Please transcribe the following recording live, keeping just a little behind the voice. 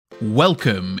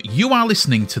Welcome. You are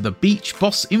listening to the Beach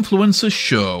Boss Influencers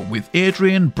Show with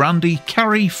Adrian, Brandy,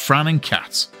 Carrie, Fran and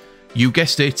Kat. You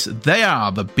guessed it, they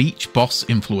are the Beach Boss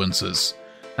Influencers.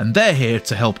 And they're here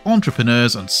to help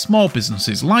entrepreneurs and small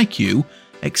businesses like you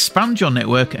expand your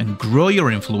network and grow your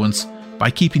influence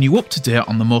by keeping you up to date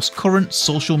on the most current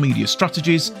social media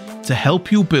strategies to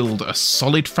help you build a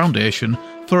solid foundation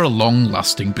for a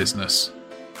long-lasting business.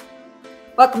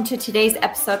 Welcome to today's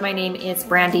episode. My name is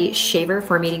Brandy Shaver. If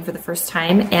we're meeting for the first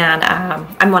time, and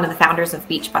I'm one of the founders of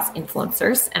Beach Boss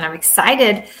Influencers, and I'm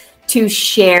excited to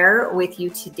share with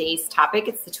you today's topic.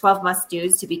 It's the 12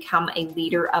 must-dos to become a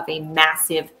leader of a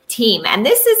massive team. And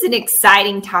this is an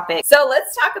exciting topic. So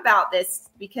let's talk about this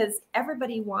because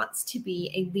everybody wants to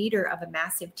be a leader of a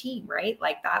massive team, right?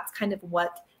 Like that's kind of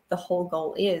what the whole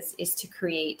goal is to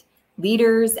create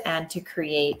leaders and to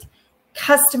create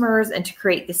customers and to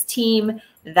create this team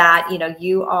that,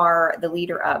 you are the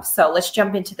leader of. So let's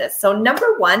jump into this. So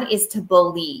number one is to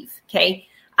believe. Okay.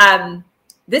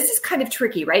 This is kind of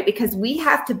tricky, right? Because we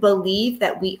have to believe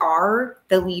that we are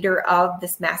the leader of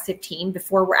this massive team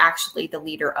before we're actually the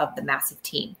leader of the massive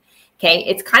team. Okay.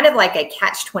 It's kind of like a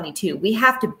catch-22. We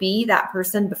have to be that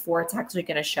person before it's actually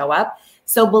going to show up.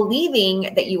 So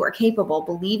believing that you are capable,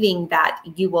 believing that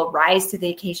you will rise to the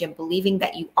occasion, believing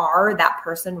that you are that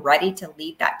person ready to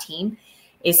lead that team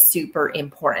is super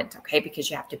important. Okay. Because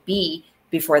you have to be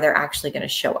before they're actually going to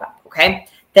show up. Okay.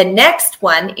 The next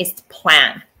one is to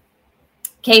plan.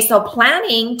 Okay, so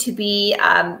planning to be,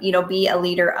 be a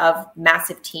leader of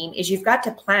massive team is you've got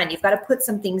to plan. You've got to put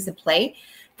some things in play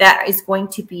that is going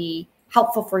to be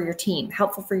helpful for your team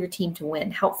to win,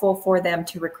 helpful for them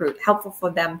to recruit, helpful for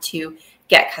them to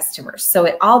get customers. So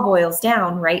it all boils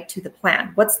down right to the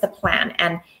plan. What's the plan?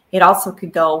 And it also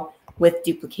could go with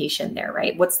duplication there,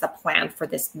 right? What's the plan for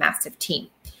this massive team?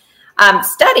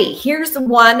 Study. Here's the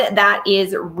one that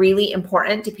is really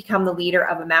important to become the leader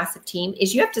of a massive team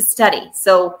is you have to study.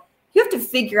 So you have to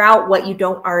figure out what you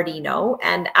don't already know.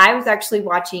 And I was actually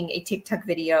watching a TikTok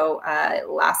video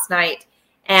last night,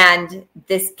 and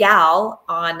this gal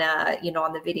on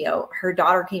the video, her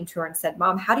daughter came to her and said,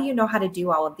 "Mom, how do you know how to do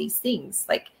all of these things?"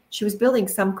 Like she was building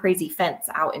some crazy fence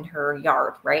out in her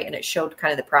yard, right? And it showed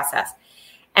kind of the process.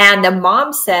 And the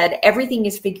mom said, everything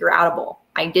is figure outable.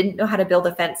 I didn't know how to build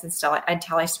a fence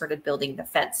until I started building the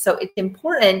fence. So it's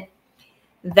important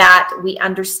that we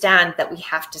understand that we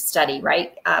have to study,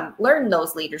 right? Learn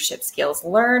those leadership skills,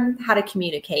 learn how to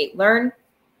communicate, learn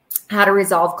how to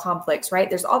resolve conflicts, right?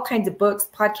 There's all kinds of books,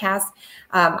 podcasts,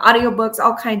 audiobooks,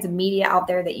 all kinds of media out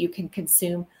there that you can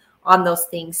consume on those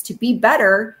things to be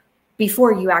better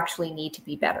before you actually need to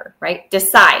be better, right?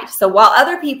 Decide. So while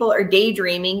other people are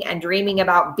daydreaming and dreaming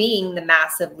about being the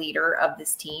massive leader of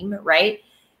this team, right?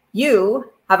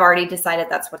 You have already decided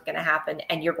that's what's going to happen,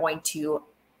 and you're going to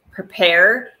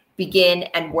prepare, begin,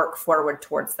 and work forward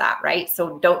towards that, right?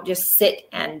 So don't just sit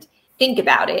and think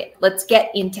about it. Let's get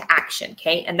into action,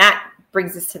 okay? And that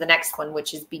brings us to the next one,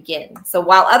 which is begin. So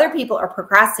while other people are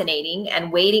procrastinating and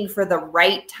waiting for the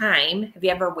right time, have you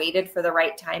ever waited for the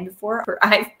right time before?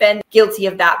 I've been guilty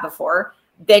of that before.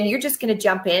 Then you're just going to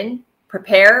jump in,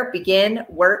 prepare, begin,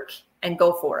 work, and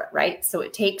go for it, right? So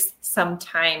it takes some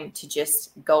time to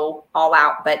just go all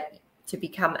out, but to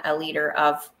become a leader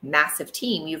of massive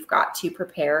team, you've got to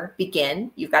prepare, begin.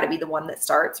 You've got to be the one that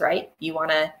starts, right? You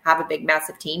want to have a big,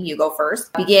 massive team, you go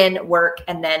first. Begin, work,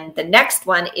 and then the next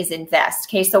one is invest.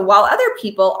 Okay, so while other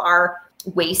people are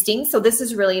wasting, so this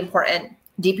is really important.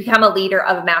 Do you become a leader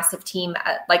of a massive team?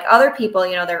 Like other people,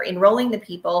 they're enrolling the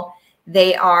people.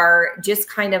 They are just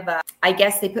kind of, I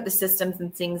guess they put the systems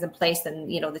and things in place and,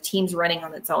 the team's running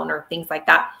on its own or things like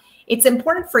that. It's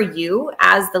important for you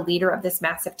as the leader of this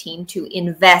massive team to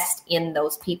invest in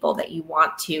those people that you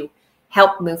want to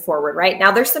help move forward, right?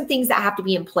 Now, there's some things that have to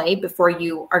be in play before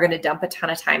you are going to dump a ton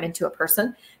of time into a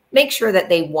person. Make sure that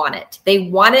they want it. They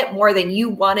want it more than you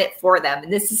want it for them.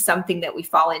 And this is something that we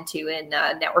fall into in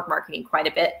network marketing quite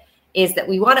a bit, is that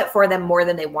we want it for them more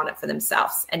than they want it for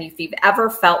themselves. And if you've ever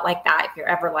felt like that, if you're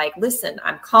ever like, listen,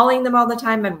 I'm calling them all the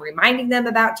time, I'm reminding them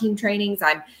about team trainings,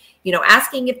 I'm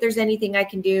asking if there's anything I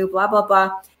can do, blah, blah,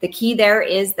 blah. The key there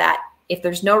is that if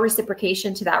there's no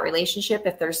reciprocation to that relationship,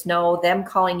 if there's no them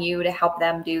calling you to help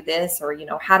them do this, or,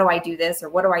 how do I do this? Or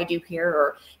what do I do here?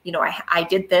 Or, I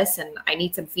did this and I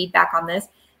need some feedback on this,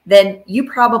 then you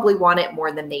probably want it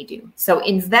more than they do. So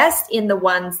invest in the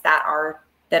ones that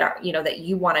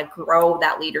you want to grow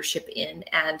that leadership in,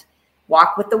 and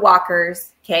walk with the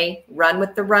walkers, okay? Run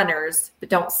with the runners, but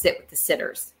don't sit with the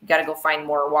sitters. You got to go find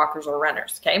more walkers or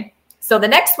runners, okay? So the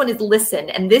next one is listen.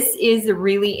 And this is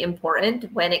really important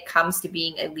when it comes to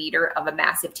being a leader of a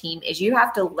massive team, is you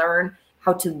have to learn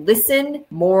how to listen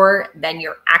more than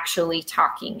you're actually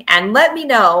talking. And let me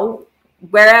know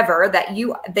wherever that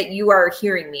you are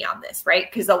hearing me on this,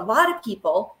 right? Because a lot of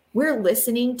people, we're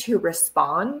listening to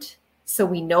respond so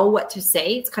we know what to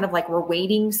say. It's kind of like we're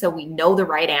waiting so we know the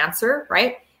right answer,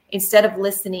 right? Instead of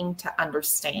listening to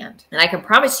understand. And I can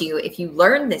promise you, if you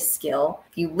learn this skill,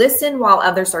 if you listen while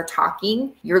others are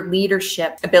talking, your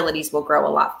leadership abilities will grow a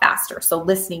lot faster. So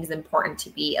listening is important to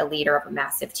be a leader of a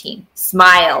massive team.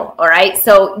 Smile, all right?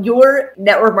 So your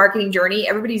network marketing journey,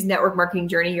 everybody's network marketing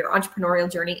journey, your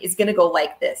entrepreneurial journey is going to go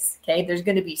like this, okay? There's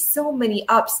going to be so many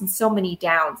ups and so many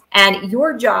downs. And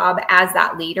your job as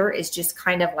that leader is just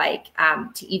kind of like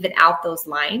to even out those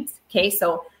lines, okay?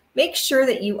 So make sure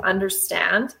that you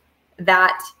understand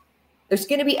that there's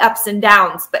going to be ups and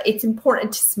downs, but it's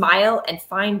important to smile and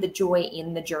find the joy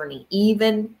in the journey,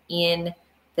 even in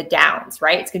the downs,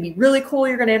 right? It's going to be really cool.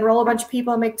 You're going to enroll a bunch of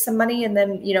people and make some money. And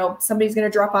then, somebody's going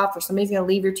to drop off or somebody's going to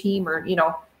leave your team or,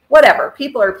 whatever.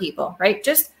 People are people, right?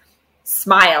 Just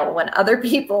smile when other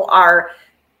people are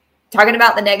talking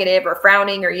about the negative or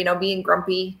frowning or, being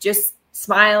grumpy. Just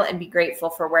smile and be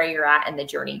grateful for where you're at and the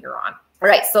journey you're on. All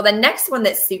right, so the next one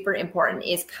that's super important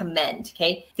is commend,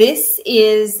 okay? This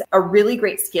is a really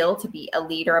great skill to be a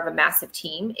leader of a massive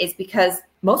team is because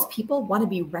most people want to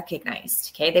be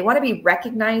recognized, okay? They want to be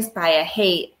recognized by a,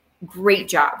 hey, great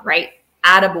job, right?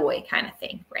 Attaboy kind of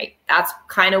thing, right? That's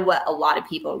kind of what a lot of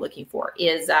people are looking for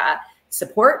is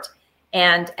support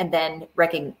and then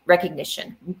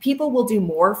recognition. People will do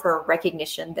more for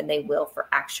recognition than they will for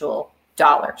actual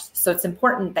dollars. So it's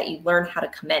important that you learn how to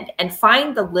commend and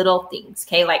find the little things.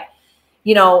 Okay. Like,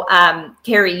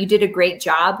 Carrie, you did a great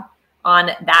job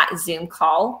on that Zoom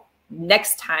call.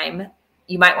 Next time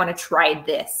you might want to try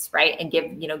this, right? And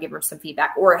give her some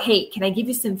feedback or, hey, can I give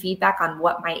you some feedback on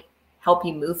what might help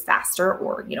you move faster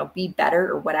or, be better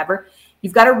or whatever.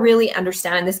 You've got to really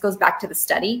understand. And this goes back to the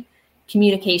study,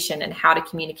 communication and how to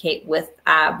communicate with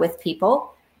people.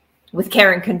 With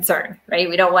care and concern, right?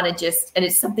 We don't want to just, and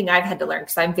it's something I've had to learn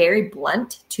because I'm very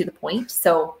blunt to the point.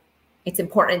 So it's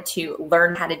important to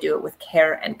learn how to do it with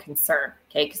care and concern,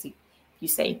 okay? Because you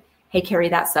say, hey, Carrie,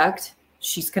 that sucked.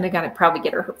 She's going to probably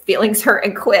get her feelings hurt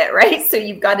and quit, right? So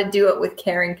you've got to do it with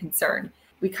care and concern.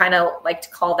 We kind of like to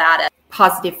call that a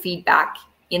positive feedback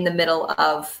in the middle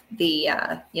of the,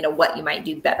 what you might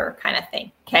do better kind of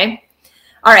thing, okay?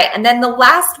 All right. And then the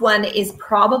last one is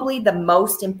probably the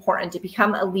most important to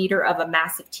become a leader of a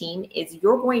massive team is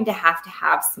you're going to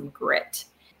have some grit.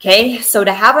 Okay. So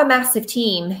to have a massive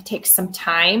team takes some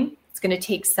time. It's going to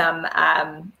take some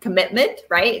commitment,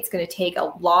 right? It's going to take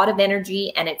a lot of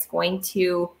energy and it's going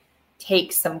to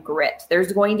take some grit.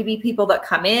 There's going to be people that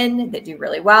come in that do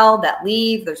really well, that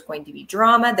leave. There's going to be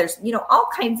drama. There's, all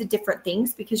kinds of different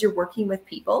things because you're working with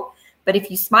people. But if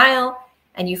you smile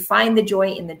and you find the joy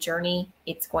in the journey,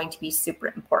 it's going to be super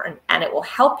important and it will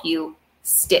help you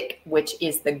stick, which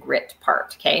is the grit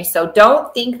part. Okay. So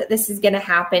don't think that this is going to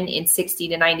happen in 60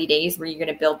 to 90 days where you're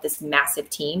going to build this massive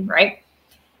team, right?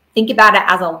 Think about it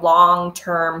as a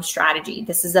long-term strategy.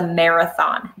 This is a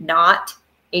marathon, not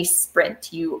a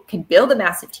sprint. You can build a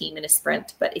massive team in a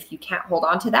sprint, but if you can't hold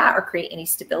on to that or create any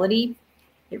stability,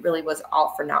 it really was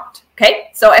all for naught. Okay.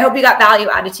 So I hope you got value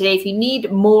out of today. If you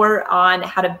need more on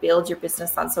how to build your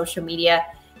business on social media,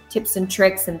 tips and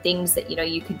tricks and things that,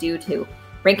 you could do to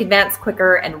rank advance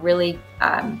quicker and really,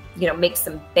 make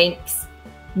some banks,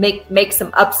 make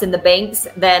some ups in the banks,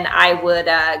 then I would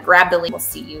grab the link. We'll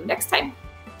see you next time.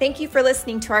 Thank you for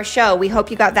listening to our show. We hope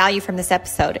you got value from this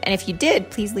episode. And if you did,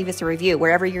 please leave us a review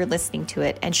wherever you're listening to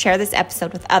it and share this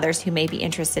episode with others who may be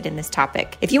interested in this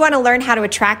topic. If you want to learn how to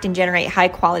attract and generate high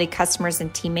quality customers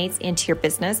and teammates into your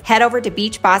business, head over to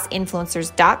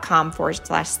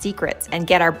beachbossinfluencers.com/secrets and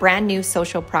get our brand new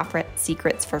social profit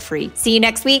secrets for free. See you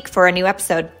next week for a new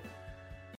episode.